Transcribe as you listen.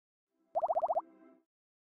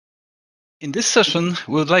In this session,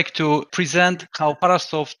 we would like to present how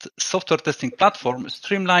Parasoft software testing platform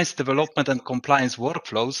streamlines development and compliance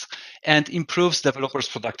workflows and improves developers'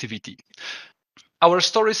 productivity. Our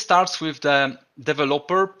story starts with the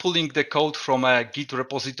developer pulling the code from a Git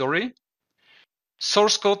repository.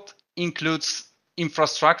 Source code includes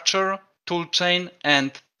infrastructure, toolchain,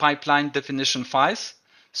 and pipeline definition files.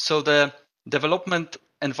 So the development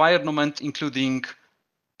environment, including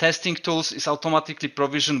testing tools, is automatically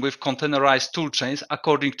provisioned with containerized toolchains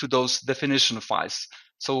according to those definition files.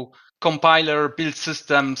 So compiler, build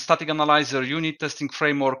system, static analyzer, unit testing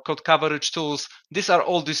framework, code coverage tools, these are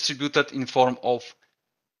all distributed in form of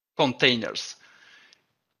containers.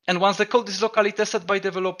 And once the code is locally tested by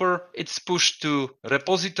developer, it's pushed to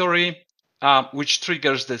repository, which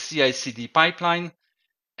triggers the CI/CD pipeline.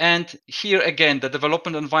 And here again, the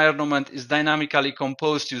development environment is dynamically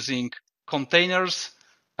composed using containers.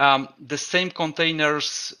 The same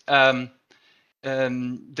containers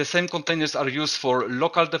are used for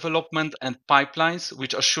local development and pipelines,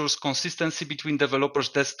 which assures consistency between developers'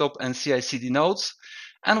 desktop and CI/CD nodes.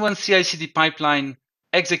 And when CI/CD pipeline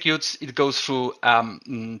executes, it goes through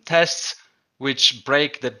tests which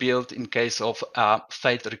break the build in case of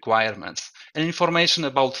failed requirements. And information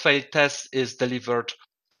about failed tests is delivered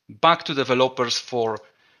back to developers for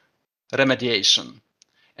remediation.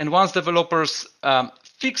 And once developers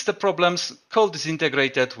fix the problems, code is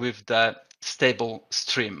integrated with the stable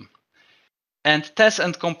stream. And test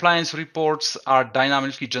and compliance reports are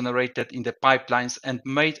dynamically generated in the pipelines and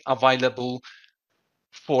made available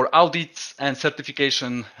for audits and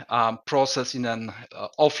certification process in an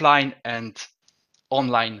offline and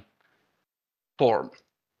online form.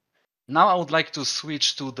 Now I would like to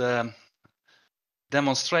switch to the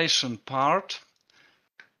demonstration part.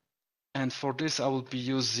 And for this, I will be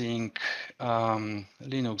using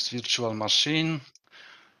Linux virtual machine.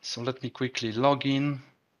 So let me quickly log in.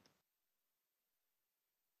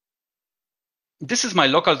 This is my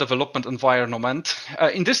local development environment.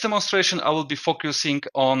 In this demonstration, I will be focusing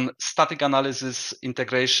on static analysis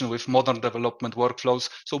integration with modern development workflows.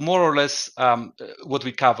 So more or less what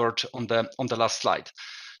we covered on the last slide.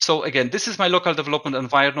 So again, this is my local development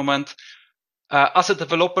environment. As a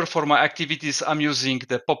developer for my activities, I'm using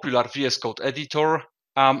the popular VS Code editor.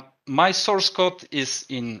 My source code is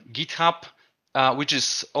in GitHub, which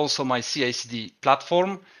is also my CI/CD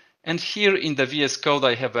platform. And here in the VS Code,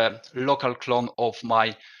 I have a local clone of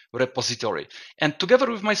my repository. And together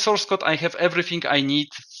with my source code, I have everything I need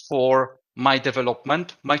for my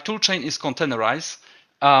development. My toolchain is containerized.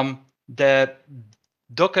 The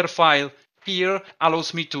Docker file here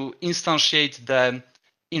allows me to instantiate the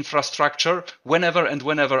infrastructure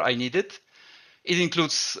whenever I need it. It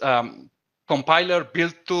includes compiler,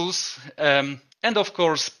 build tools, and of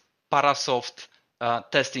course, Parasoft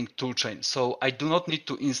testing toolchain. So I do not need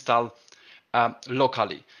to install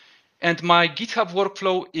locally. And my GitHub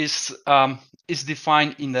workflow is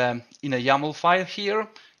defined in a YAML file here.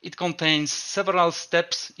 It contains several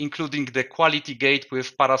steps, including the quality gate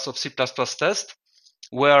with Parasoft C++ test,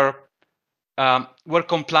 where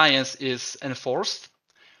compliance is enforced.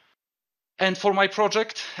 And for my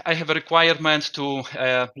project, I have a requirement to,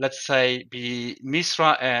 let's say, be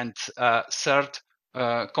MISRA and CERT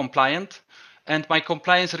compliant. And my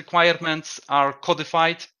compliance requirements are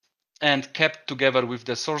codified and kept together with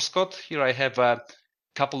the source code. Here I have a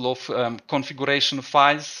couple of configuration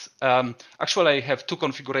files. Actually, I have two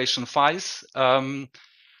configuration files.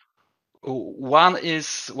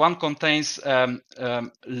 One contains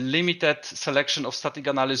limited selection of static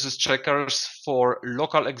analysis checkers for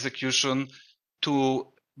local execution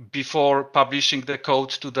before publishing the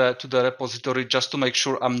code to the repository, just to make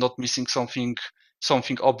sure I'm not missing something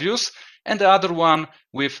obvious. And the other one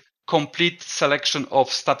with complete selection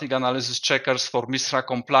of static analysis checkers for MISRA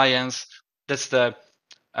compliance. That's the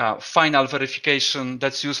final verification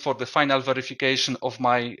that's used for the final verification of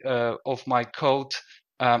my code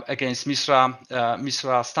against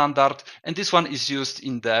MISRA standard, and this one is used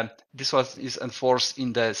this one is enforced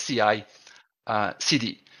in the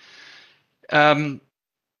CI/CD.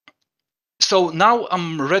 So now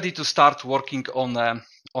I'm ready to start working on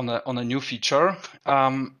a new feature.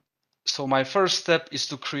 So my first step is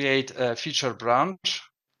to create a feature branch.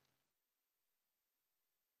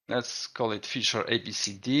 Let's call it feature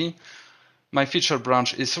ABCD. My feature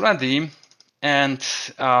branch is ready. And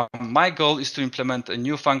my goal is to implement a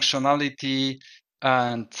new functionality,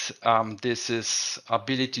 and this is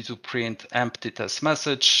ability to print empty test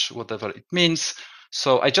message, whatever it means.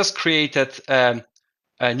 So I just created a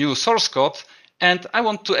new source code, and I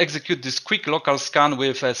want to execute this quick local scan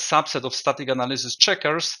with a subset of static analysis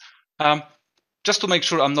checkers. just to make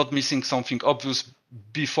sure I'm not missing something obvious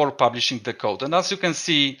before publishing the code. And as you can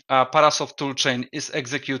see, Parasoft toolchain is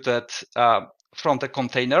executed from the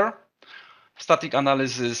container. Static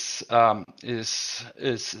analysis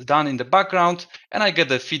is done in the background, and I get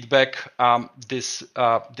the feedback. This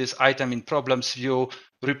item in problems view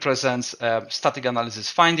represents a static analysis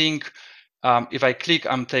finding. If I click,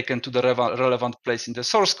 I'm taken to the relevant place in the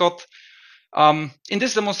source code. In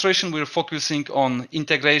this demonstration, we're focusing on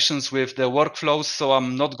integrations with the workflows, so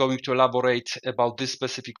I'm not going to elaborate about this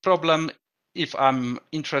specific problem. If I'm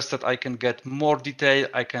interested, I can get more detail,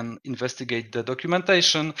 I can investigate the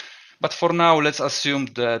documentation. But for now, let's assume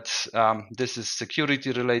that this is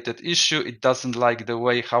security-related issue. It doesn't like the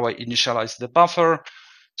way how I initialize the buffer.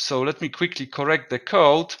 So let me quickly correct the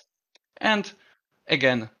code and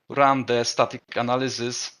again, run the static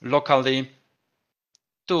analysis locally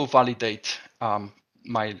to validate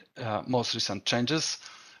my most recent changes.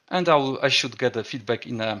 And I should get the feedback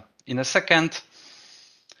in a second.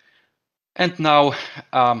 And now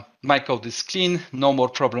my code is clean, no more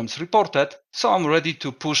problems reported. So I'm ready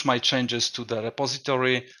to push my changes to the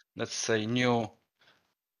repository. Let's say new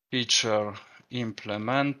feature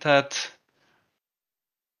implemented.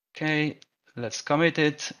 Okay, let's commit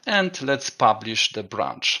it and let's publish the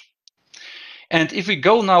branch. And if we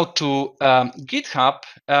go now to GitHub,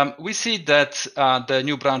 we see that the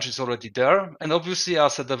new branch is already there. And obviously,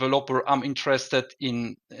 as a developer, I'm interested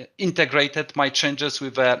in integrated my changes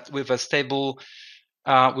with a stable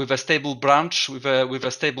branch, with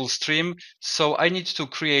a stable stream. So I need to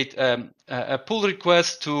create a pull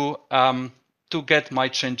request to get my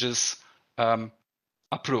changes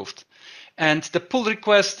approved. And the pull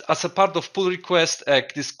request, as a part of pull request,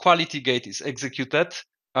 this quality gate is executed,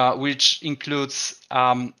 which includes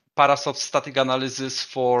Parasoft static analysis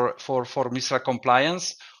for MISRA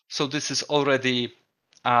compliance. So this is already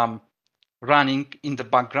running in the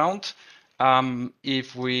background.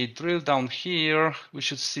 If we drill down here, we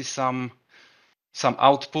should see some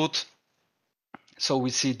output. So we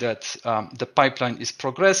see that the pipeline is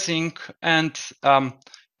progressing, and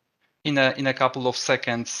in a couple of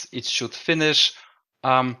seconds, it should finish.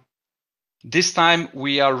 This time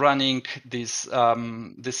we are running this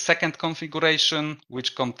second configuration,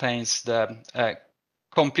 which contains the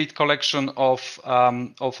complete collection of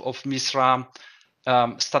MISRA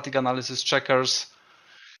static analysis checkers.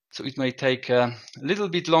 So it may take a little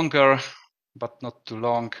bit longer, but not too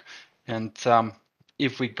long. And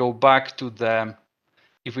if we go back to the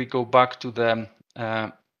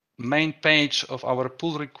main page of our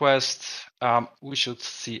pull request, we should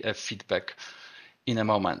see a feedback in a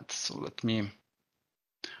moment. So let me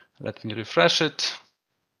refresh it.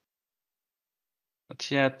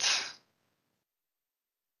 Not yet.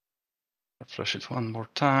 Refresh it one more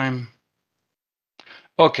time.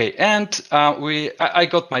 Okay, and I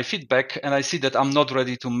got my feedback, and I see that I'm not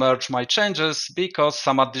ready to merge my changes because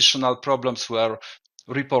some additional problems were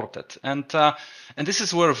reported. And this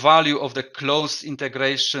is where value of the close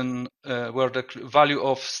integration, where the value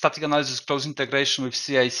of static analysis close integration with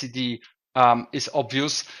CI/CD is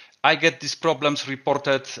obvious. I get these problems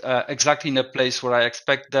reported exactly in a place where I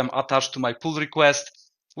expect them, attached to my pull request.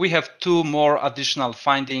 We have two more additional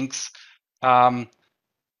findings.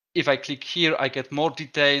 If I click here, I get more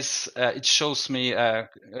details. It shows me a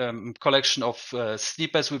collection of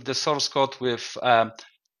snippets with the source code with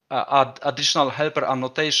additional helper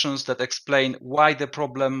annotations that explain why the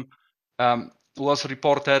problem was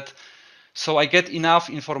reported. So I get enough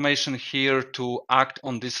information here to act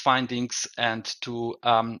on these findings and to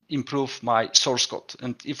improve my source code.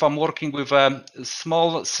 And if I'm working with a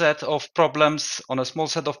small set of problems,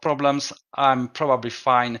 I'm probably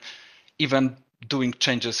fine even doing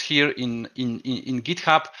changes here in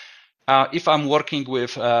GitHub. If I'm working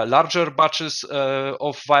with larger batches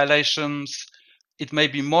of violations, it may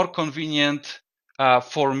be more convenient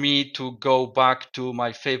for me to go back to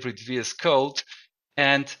my favorite VS Code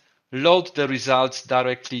and load the results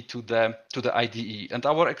directly to the IDE. And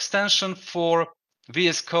our extension for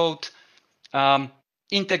VS Code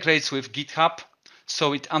integrates with GitHub.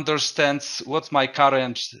 So it understands what's my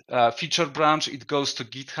current feature branch. It goes to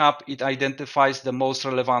GitHub. It identifies the most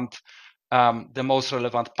relevant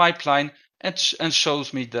pipeline and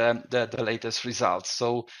shows me the latest results.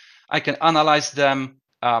 So I can analyze them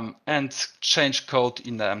and change code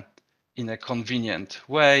in a convenient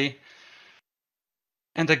way.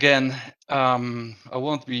 And again, I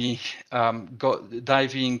won't be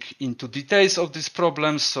diving into details of these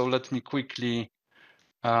problems. So let me quickly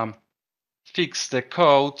fix the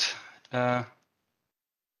code,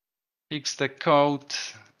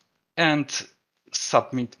 and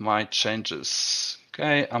submit my changes.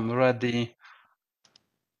 Okay, I'm ready.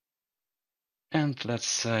 And let's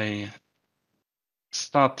say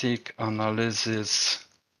static analysis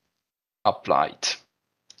applied.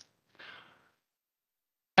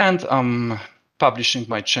 And I'm publishing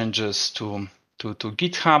my changes to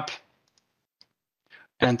GitHub.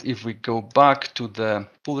 And if we go back to the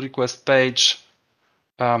pull request page,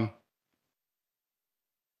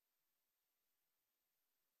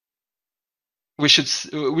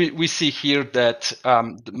 we see here that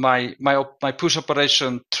my push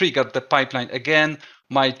operation triggered the pipeline again.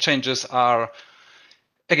 My changes are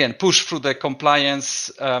again pushed through the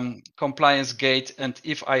compliance gate, and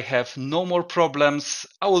if I have no more problems,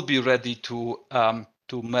 I will be ready to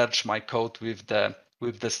merge my code with the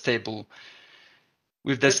stable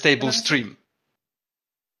stream.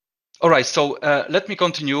 All right, so let me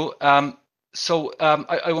continue. I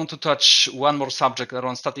want to touch one more subject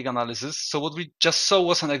around static analysis. So what we just saw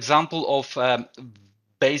was an example of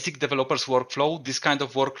basic developers workflow. These kind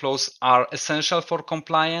of workflows are essential for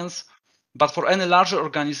compliance, but for any larger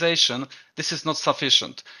organization, this is not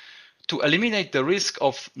sufficient. To eliminate the risk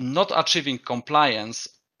of not achieving compliance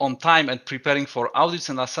on time and preparing for audits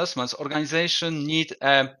and assessments, organizations need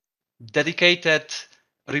a dedicated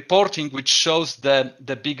reporting which shows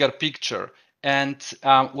the bigger picture. And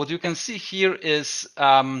what you can see here is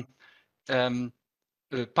Parasoft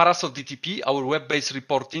DTP, our web-based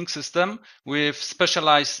reporting system with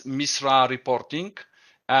specialized MISRA reporting.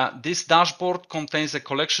 This dashboard contains a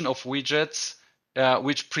collection of widgets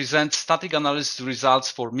which present static analysis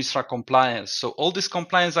results for MISRA compliance. So all these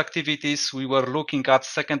compliance activities we were looking at a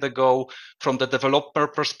second ago from the developer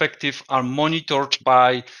perspective are monitored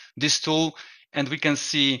by this tool, and we can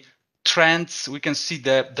see trends. We can see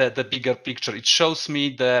the bigger picture. It shows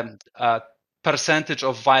me the percentage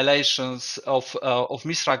of violations of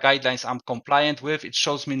MISRA guidelines I'm compliant with. It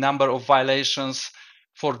shows me number of violations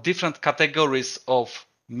for different categories of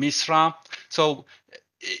MISRA. So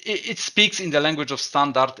it speaks in the language of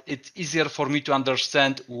standard. It's easier for me to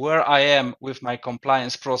understand where I am with my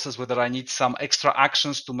compliance process, whether I need some extra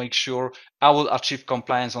actions to make sure I will achieve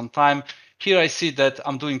compliance on time. Here I see that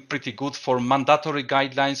I'm doing pretty good for mandatory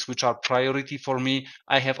guidelines, which are priority for me.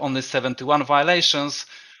 I have only 71 violations.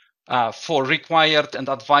 For required and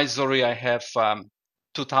advisory, I have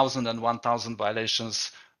 2,000 and 1,000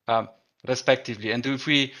 violations respectively. And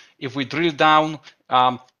if we drill down,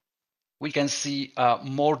 we can see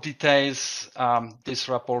more details. This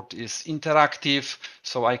report is interactive,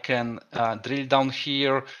 so I can drill down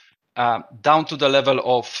here, down to the level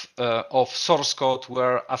of source code,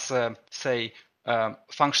 where as a, say,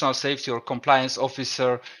 functional safety or compliance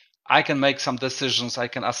officer, I can make some decisions. I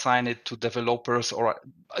can assign it to developers or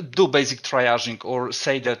do basic triaging or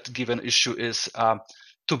say that given issue is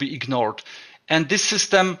to be ignored. And this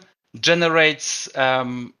system generates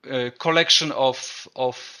a collection of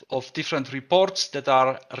different reports that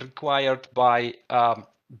are required by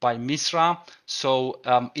MISRA. So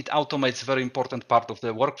it automates a very important part of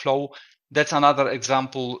the workflow. That's another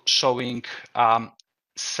example showing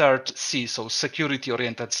Cert C, so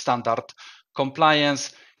security-oriented standard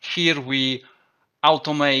compliance. Here we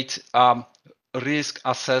automate risk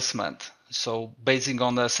assessment. So basing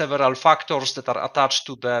on several factors that are attached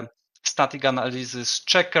to the static analysis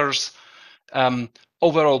checkers,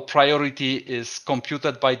 overall priority is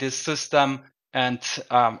computed by this system, and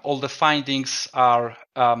all the findings are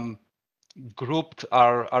grouped,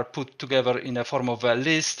 are put together in a form of a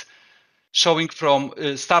list, showing from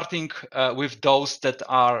starting with those that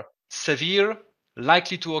are severe,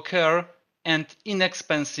 likely to occur, and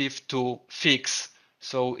inexpensive to fix.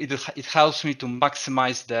 So it helps me to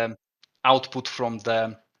maximize the output from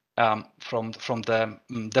the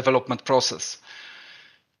development process.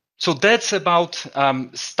 So that's about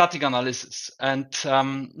static analysis. And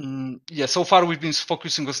yeah, so far we've been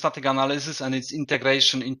focusing on static analysis and its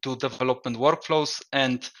integration into development workflows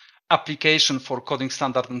and application for coding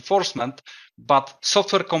standard enforcement. But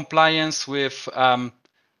software compliance with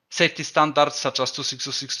safety standards such as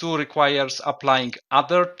 26262 requires applying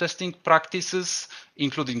other testing practices,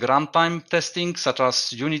 including runtime testing, such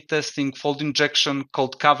as unit testing, fault injection,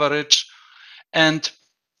 code coverage. And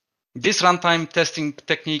these runtime testing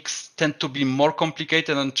techniques tend to be more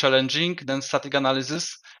complicated and challenging than static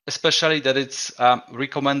analysis, especially that it's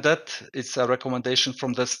recommended. It's a recommendation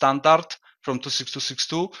from the standard from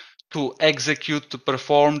 26262 to execute, to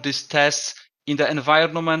perform these tests in the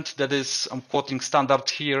environment that is, I'm quoting standard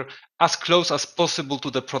here, as close as possible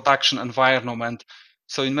to the production environment.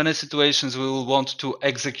 So in many situations, we will want to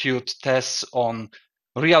execute tests on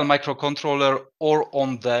real microcontroller or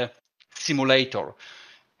on the simulator.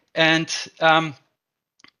 And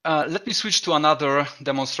Let me switch to another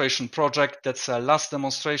demonstration project. That's a last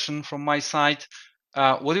demonstration from my side.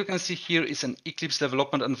 What you can see here is an Eclipse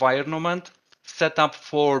development environment set up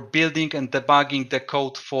for building and debugging the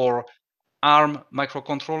code for ARM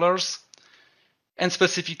microcontrollers. And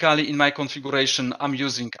specifically in my configuration, I'm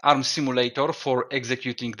using ARM simulator for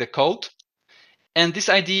executing the code. And this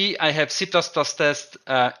IDE, I have C++ test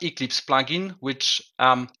Eclipse plugin, which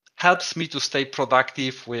helps me to stay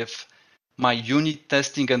productive with my unit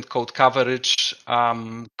testing and code coverage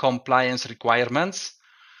compliance requirements.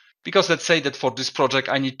 Because let's say that for this project,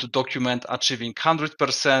 I need to document achieving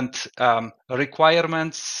 100%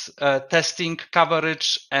 requirements testing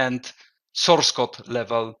coverage and source code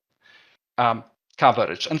level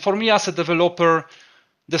coverage. And for me as a developer,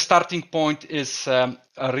 the starting point is a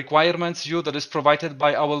requirements view that is provided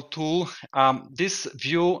by our tool. This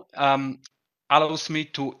view allows me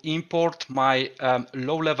to import my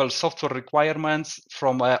low-level software requirements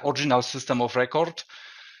from an original system of record.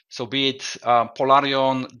 So be it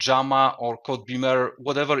Polarion, JAMA, or CodeBeamer,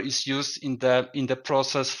 whatever is used in the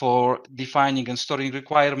process for defining and storing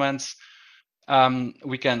requirements,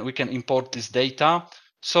 we can import this data.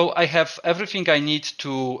 So I have everything I need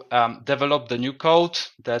to develop the new code.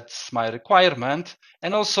 That's my requirement,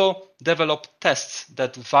 and also develop tests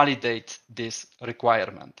that validate this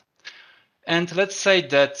requirement. And let's say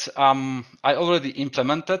that I already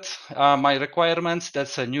implemented my requirements.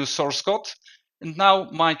 That's a new source code. And now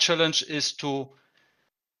my challenge is to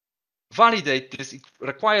validate these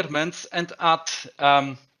requirements and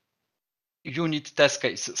add unit test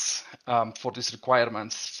cases for these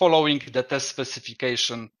requirements following the test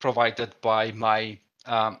specification provided by my,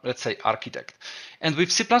 let's say, architect. And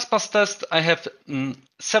with C++ test, I have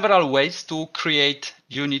several ways to create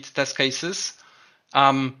unit test cases.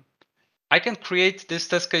 I can create these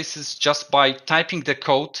test cases just by typing the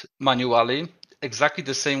code manually, exactly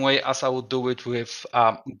the same way as I would do it with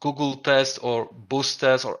Google test or Boost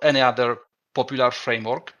test or any other popular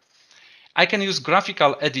framework. I can use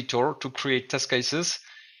graphical editor to create test cases,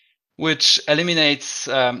 which eliminates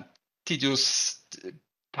tedious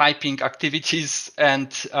typing activities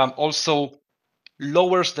and also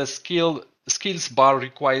lowers the skills bar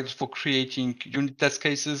required for creating unit test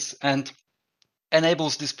cases and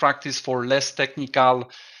enables this practice for less technical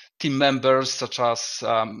team members such as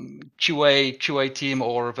QA team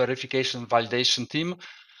or verification validation team.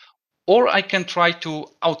 Or I can try to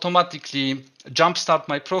automatically jumpstart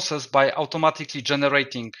my process by automatically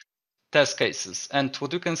generating test cases. And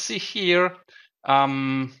what you can see here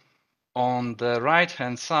on the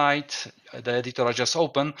right-hand side, the editor I just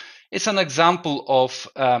opened, it's an example of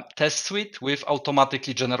test suite with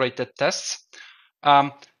automatically generated tests.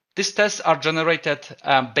 These tests are generated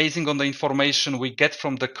based on the information we get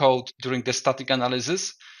from the code during the static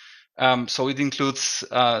analysis. So it includes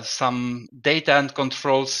some data and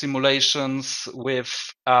control simulations with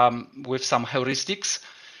some heuristics,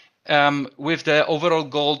 with the overall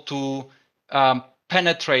goal to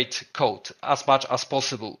penetrate code as much as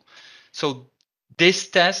possible. So these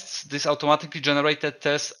tests, these automatically generated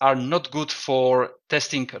tests, are not good for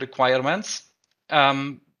testing requirements,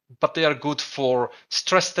 but they are good for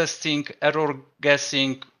stress testing, error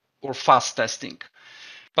guessing, or fast testing.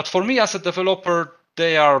 But for me as a developer,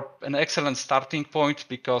 they are an excellent starting point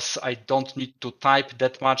because I don't need to type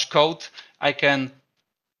that much code. I can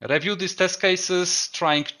review these test cases,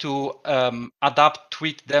 trying to adapt,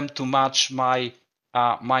 tweak them to match my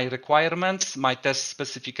my requirements, my test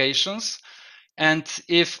specifications. And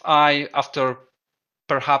if I, after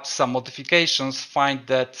perhaps some modifications, find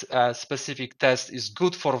that a specific test is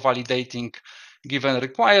good for validating given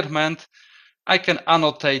requirement, I can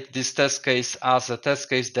annotate this test case as a test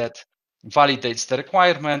case that validates the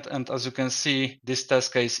requirement. And as you can see, this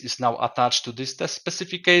test case is now attached to this test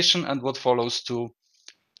specification and what follows to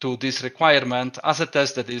this requirement as a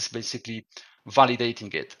test that is basically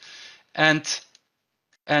validating it. And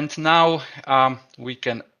now we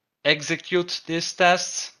can execute these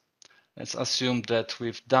tests. Let's assume that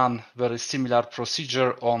we've done very similar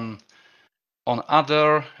procedure on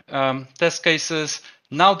other test cases.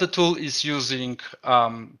 Now the tool is using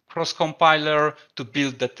cross-compiler to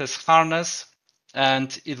build the test harness,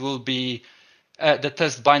 and it will be the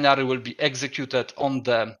test binary will be executed on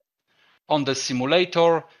the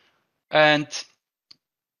simulator, and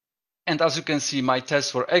as you can see, my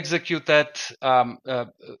tests were executed.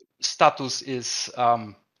 Status is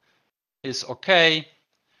okay.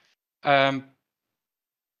 And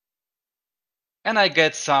I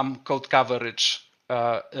get some code coverage,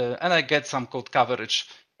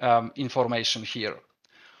 information here.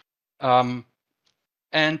 And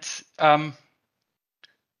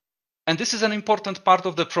And this is an important part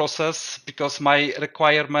of the process because my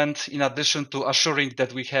requirement, in addition to assuring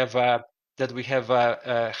that we have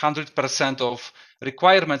 100% of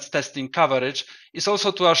requirements testing coverage, is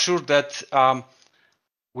also to assure that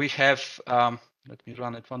we have, let me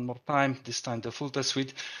run it one more time, this time the full test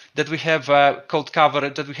suite, that we have code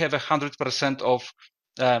coverage, that we have 100% of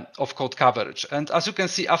code coverage. And as you can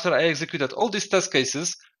see, after I executed all these test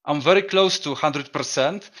cases, I'm very close to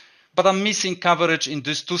 100%, but I'm missing coverage in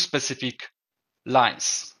these two specific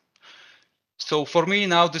lines. So for me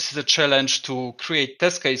now, this is a challenge to create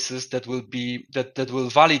test cases that will be that will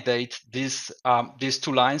validate these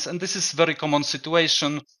two lines. And this is a very common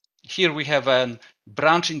situation. Here we have a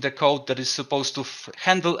branch in the code that is supposed to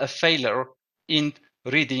handle a failure in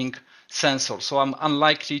reading sensor. So I'm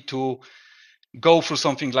unlikely to go through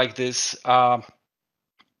something like this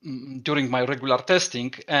during my regular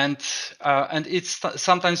testing, and it's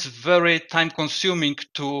sometimes very time consuming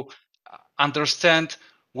to understand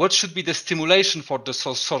what should be the stimulation for the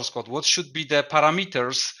source code, what should be the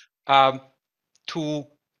parameters to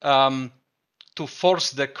force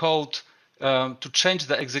the code to change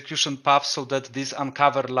the execution path so that these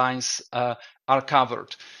uncovered lines are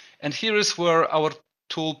covered. And here is where our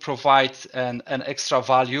tool provides an extra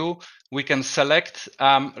value. We can select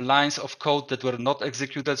lines of code that were not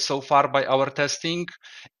executed so far by our testing,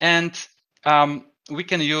 and we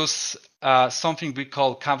can use something we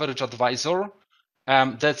call Coverage Advisor.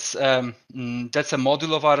 That's a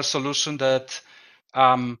module of our solution that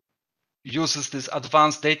uses this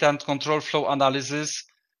advanced data and control flow analysis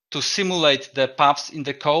to simulate the paths in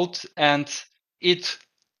the code, and it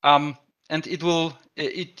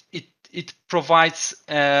provides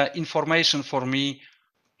information for me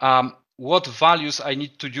what values I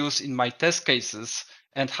need to use in my test cases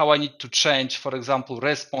and how I need to change, for example,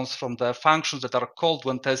 response from the functions that are called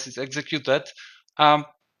when test is executed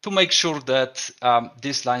to make sure that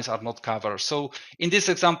these lines are not covered. So in this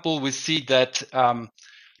example, we see that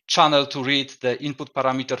channel to read the input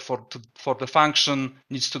parameter for the function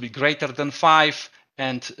needs to be greater than 5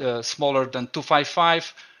 and smaller than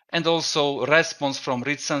 255, and also response from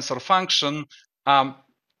read sensor function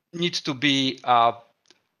needs to be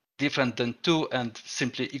different than 2 and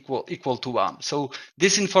simply equal to 1. So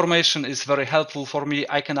this information is very helpful for me.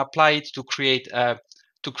 I can apply it to create a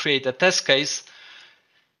test case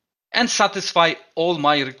and satisfy all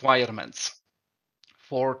my requirements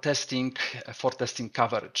for testing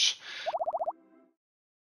coverage.